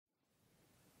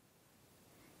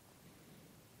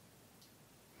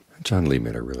John Lee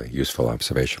made a really useful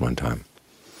observation one time,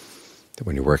 that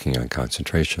when you're working on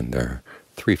concentration, there are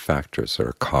 3 factors that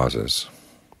are causes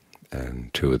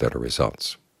and 2 that are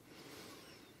results.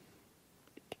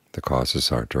 The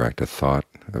causes are directed thought,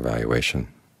 evaluation,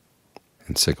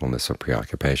 and singleness of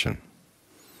preoccupation.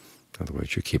 In other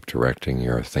words, you keep directing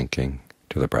your thinking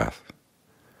to the breath,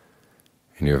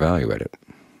 and you evaluate it.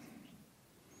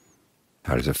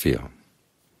 How does it feel?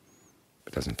 If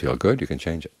it doesn't feel good, you can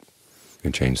change it. You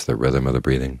can change the rhythm of the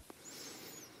breathing.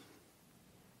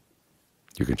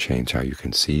 You can change how you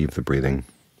conceive the breathing.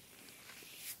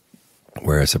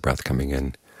 Where is the breath coming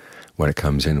in? When it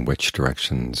comes in, which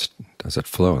directions does it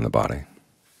flow in the body?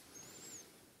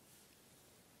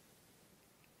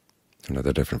 And are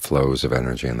the different flows of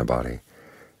energy in the body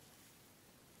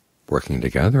working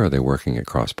together, or are they working at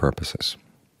cross purposes?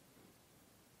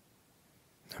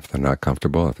 If they're not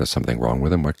comfortable, if there's something wrong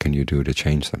with them, what can you do to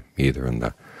change them, either in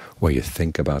the way you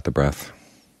think about the breath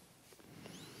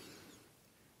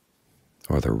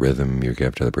or the rhythm you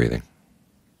give to the breathing?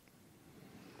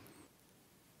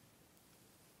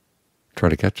 Try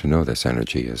to get to know this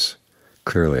energy as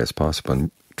clearly as possible,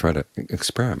 and try to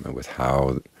experiment with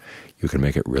how you can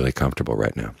make it really comfortable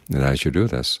right now. And as you do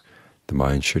this, the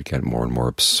mind should get more and more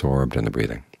absorbed in the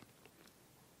breathing,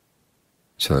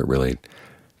 so that it really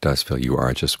does feel you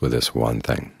are just with this one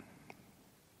thing.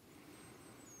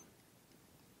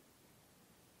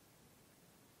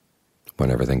 When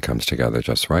everything comes together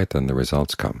just right, then the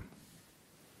results come.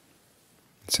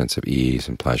 A sense of ease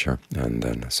and pleasure, and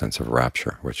then a sense of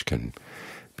rapture, which can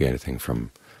be anything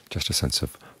from just a sense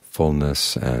of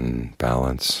fullness and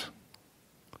balance,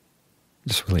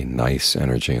 just really nice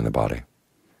energy in the body,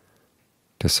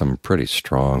 to some pretty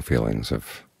strong feelings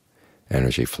of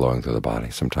energy flowing through the body.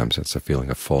 Sometimes it's a feeling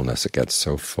of fullness. It gets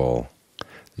so full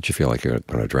that you feel like you're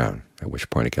going to drown, at which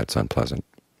point it gets unpleasant.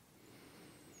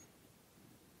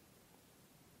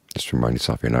 Just remind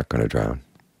yourself you're not going to drown.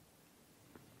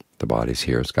 The body's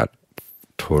here. It's got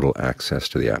total access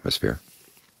to the atmosphere.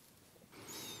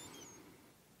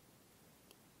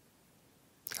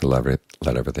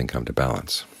 Let everything come to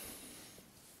balance.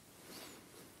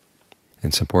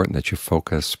 It's important that you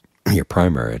focus your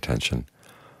primary attention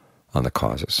on the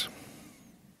causes.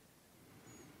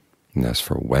 And as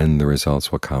for when the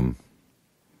results will come,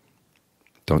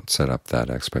 don't set up that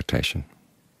expectation.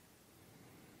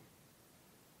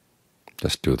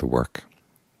 Just do the work.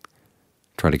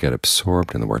 Try to get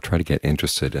absorbed in the work. Try to get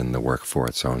interested in the work for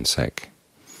its own sake.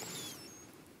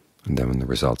 And then when the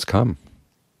results come,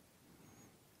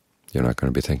 you're not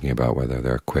going to be thinking about whether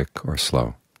they're quick or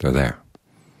slow. They're there.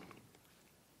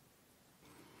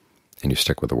 And you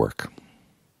stick with the work.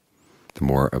 The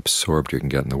more absorbed you can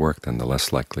get in the work, then the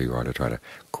less likely you are to try to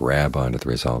grab onto the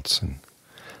results and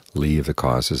leave the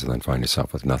causes and then find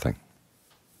yourself with nothing.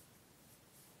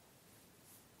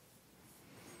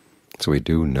 So we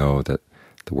do know that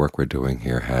the work we're doing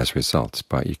here has results,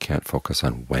 but you can't focus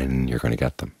on when you're going to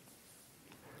get them.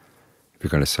 If you're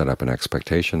going to set up an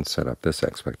expectation, set up this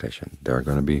expectation. There are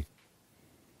going to be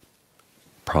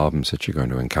problems that you're going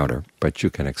to encounter, but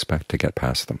you can expect to get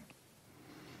past them.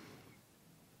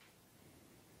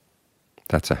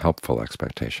 That's a helpful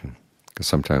expectation, because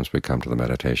sometimes we come to the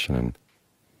meditation and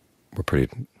we're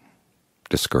pretty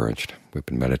discouraged. We've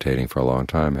been meditating for a long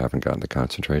time, haven't gotten the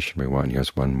concentration we want.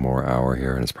 Here's one more hour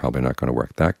here, and it's probably not going to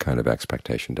work. That kind of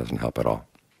expectation doesn't help at all.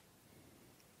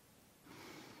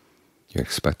 You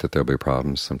expect that there'll be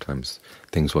problems. Sometimes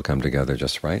things will come together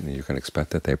just right, and you can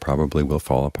expect that they probably will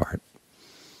fall apart.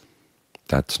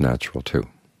 That's natural too.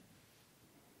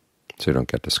 So you don't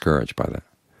get discouraged by that,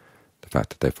 the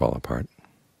fact that they fall apart.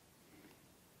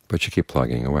 But you keep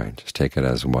plugging away. Just take it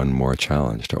as one more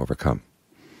challenge to overcome.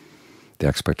 The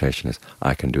expectation is,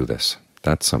 I can do this.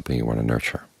 That's something you want to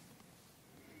nurture.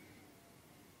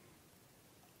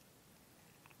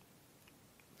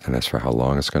 And as for how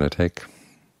long it's going to take,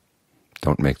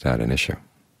 don't make that an issue.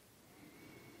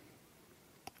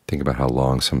 Think about how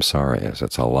long samsara is.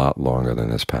 It's a lot longer than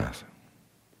this path.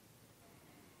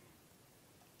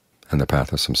 And the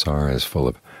path of samsara is full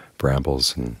of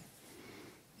brambles and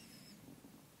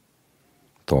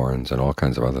thorns and all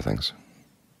kinds of other things.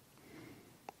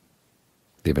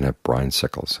 They even have brine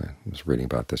sickles. I was reading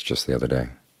about this just the other day.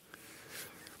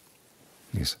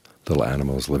 These little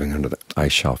animals living under the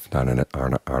ice shelf down in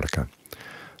Antarctica.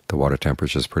 The water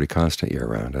temperature is pretty constant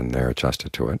year-round, and they're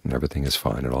adjusted to it, and everything is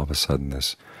fine. And all of a sudden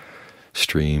this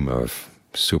stream of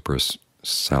super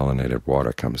salinated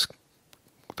water comes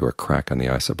through a crack in the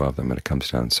ice above them, and it comes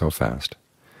down so fast.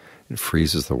 It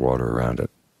freezes the water around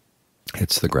it,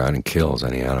 hits the ground, and kills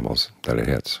any animals that it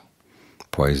hits.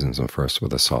 Poisons them first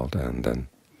with the salt, and then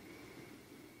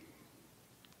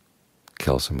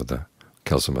kill some of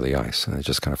the ice, and it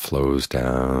just kind of flows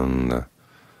down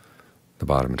the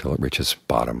bottom until it reaches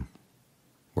bottom,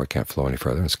 where it can't flow any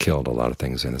further. It's killed a lot of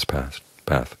things in its path.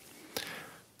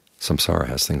 Samsara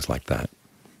has things like that,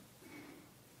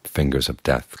 fingers of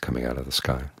death coming out of the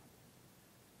sky.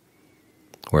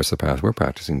 Whereas the path we're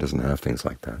practicing doesn't have things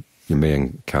like that. You may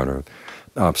encounter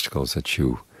obstacles that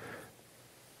you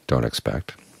don't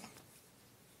expect,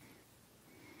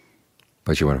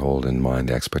 but you want to hold in mind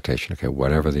the expectation, okay,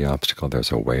 whatever the obstacle,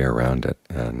 there's a way around it,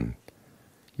 and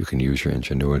you can use your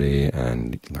ingenuity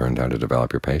and learn how to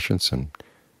develop your patience and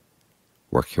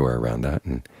work your way around that,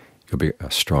 and you'll be a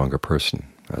stronger person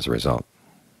as a result.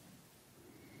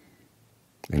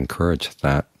 Encourage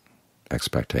that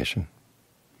expectation.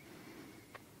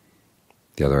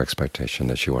 The other expectation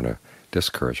that you want to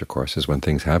discourage, of course, is when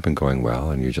things have been going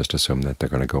well and you just assume that they're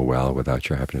going to go well without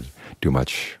you having to do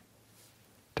much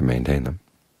to maintain them.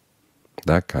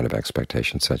 That kind of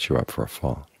expectation sets you up for a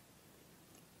fall.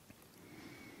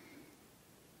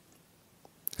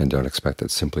 And don't expect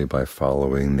that simply by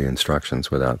following the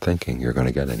instructions without thinking you're going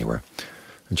to get anywhere.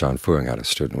 John Fuang had a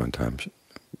student one time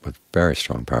with very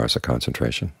strong powers of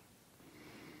concentration.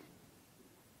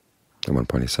 At one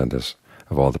point he said this,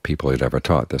 of all the people he'd ever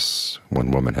taught, this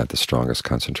one woman had the strongest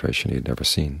concentration he'd ever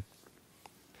seen.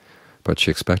 But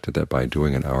she expected that by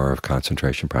doing an hour of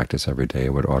concentration practice every day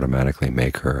it would automatically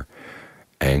make her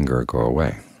anger go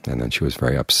away, and then she was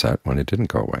very upset when it didn't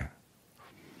go away.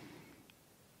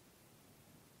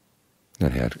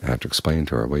 And he had to explain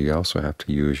to her, well, you also have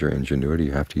to use your ingenuity,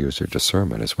 you have to use your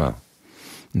discernment as well.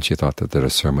 And she thought that the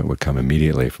discernment would come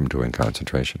immediately from doing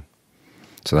concentration.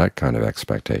 So that kind of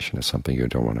expectation is something you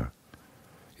don't want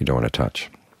to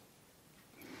touch.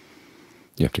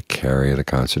 You have to carry the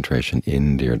concentration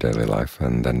into your daily life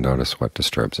and then notice what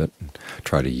disturbs it. And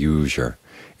try to use your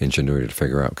ingenuity to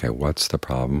figure out, okay, what's the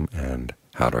problem and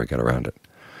how do I get around it?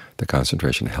 The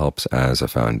concentration helps as a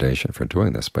foundation for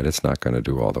doing this, but it's not going to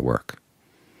do all the work.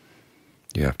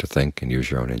 You have to think and use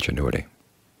your own ingenuity.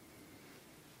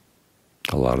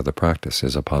 A lot of the practice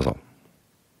is a puzzle.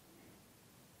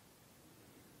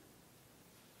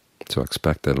 So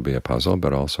expect that it'll be a puzzle,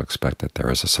 but also expect that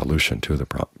there is a solution to the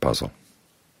puzzle.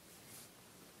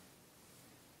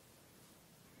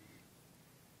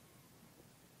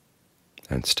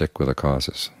 And stick with the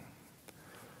causes.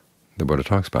 The Buddha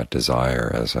talks about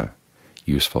desire as a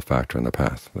useful factor in the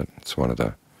path, that it's one of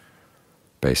the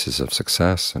basis of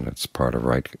success, and it's part of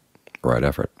right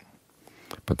effort.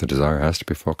 But the desire has to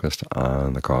be focused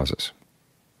on the causes.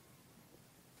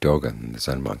 Dogen, the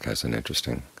Zen monk, has an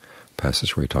interesting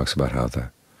passage where he talks about how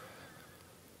the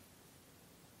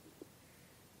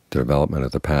development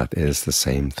of the path is the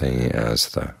same thing as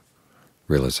the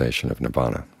realization of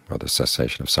nirvana, or the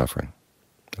cessation of suffering.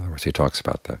 In other words, he talks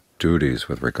about the duties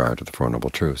with regard to the Four Noble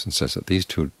Truths and says that these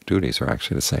two duties are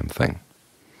actually the same thing.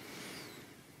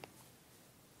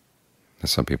 And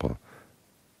some people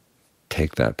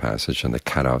take that passage and they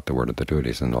cut out the word of the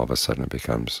duties, and all of a sudden it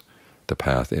becomes the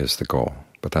path is the goal.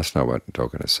 But that's not what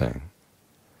Dogen is saying.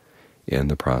 In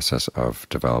the process of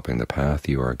developing the path,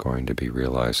 you are going to be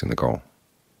realizing the goal.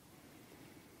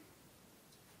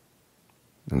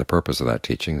 And the purpose of that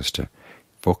teaching is to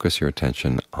focus your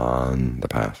attention on the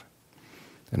path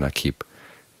and not keep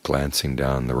glancing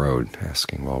down the road,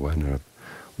 asking, well,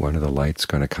 when are the lights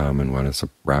going to come, and when is the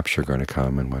rapture going to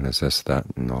come, and when is this, that,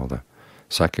 and all the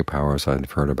psychic powers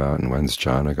I've heard about, and when's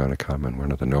jhana going to come, and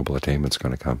when are the noble attainments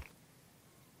going to come?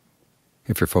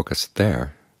 If you're focused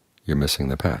there, you're missing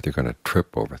the path. You're going to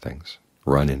trip over things,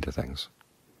 run into things,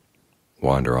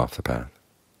 wander off the path.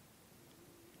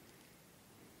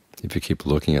 If you keep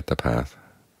looking at the path,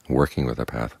 working with the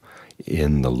path,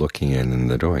 in the looking in and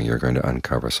the doing, you're going to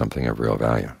uncover something of real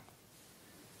value.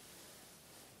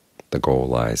 The goal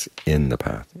lies in the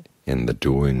path, in the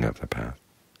doing of the path.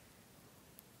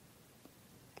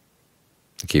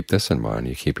 You keep this in mind,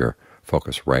 you keep your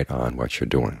focus right on what you're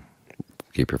doing.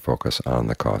 Keep your focus on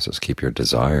the causes. Keep your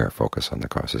desire focused on the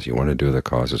causes. You want to do the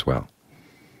causes well.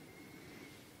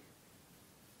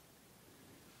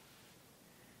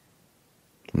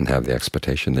 And have the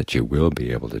expectation that you will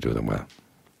be able to do them well.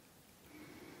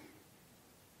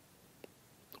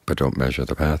 But don't measure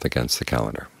the path against the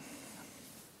calendar.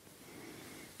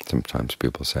 Sometimes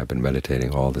people say, I've been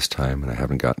meditating all this time and I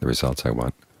haven't gotten the results I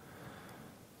want.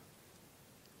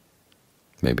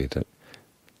 Maybe that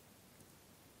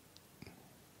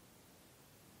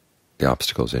the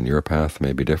obstacles in your path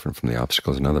may be different from the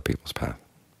obstacles in other people's path.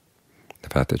 The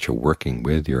fact that you're working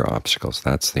with your obstacles,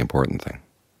 that's the important thing.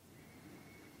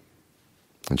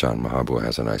 And John Mahabua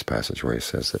has a nice passage where he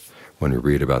says that when we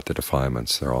read about the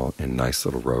defilements, they're all in nice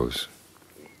little rows.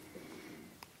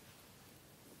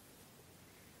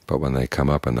 But when they come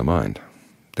up in the mind,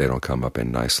 they don't come up in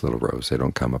nice little rows. They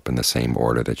don't come up in the same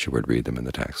order that you would read them in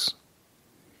the text.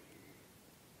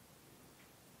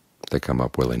 They come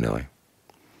up willy-nilly.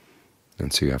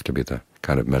 And so you have to be the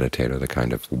kind of meditator, the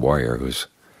kind of warrior who's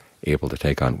able to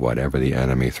take on whatever the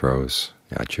enemy throws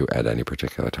at you at any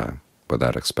particular time,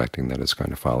 without expecting that it's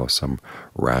going to follow some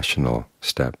rational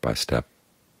step-by-step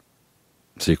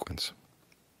sequence.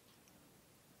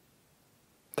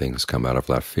 Things come out of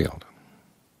left field.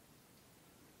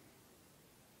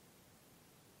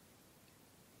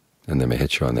 And they may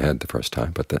hit you on the head the first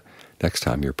time, but the next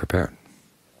time you're prepared.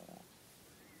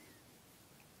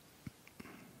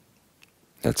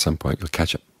 At some point you'll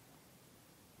catch it.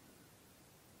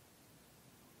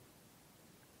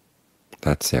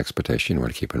 That's the expectation you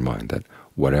want to keep in mind, that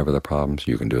whatever the problems,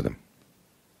 you can do them.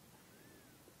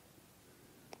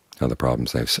 Now the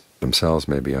problems themselves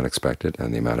may be unexpected,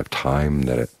 and the amount of time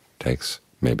that it takes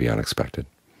may be unexpected,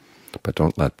 but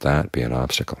don't let that be an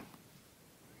obstacle.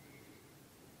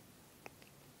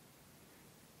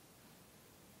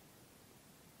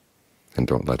 And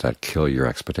don't let that kill your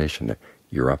expectation that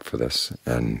you're up for this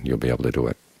and you'll be able to do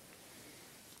it.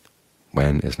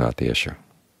 When is not the issue.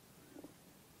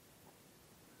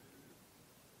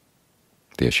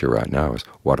 The issue right now is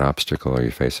what obstacle are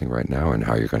you facing right now and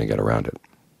how you're going to get around it.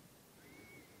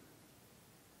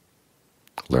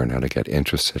 Learn how to get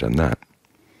interested in that.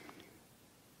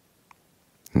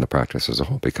 And the practice as a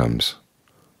whole becomes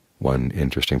one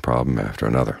interesting problem after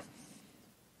another.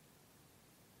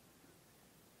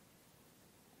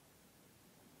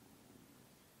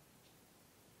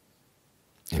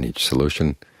 And each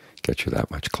solution gets you that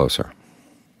much closer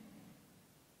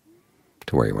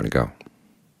to where you want to go.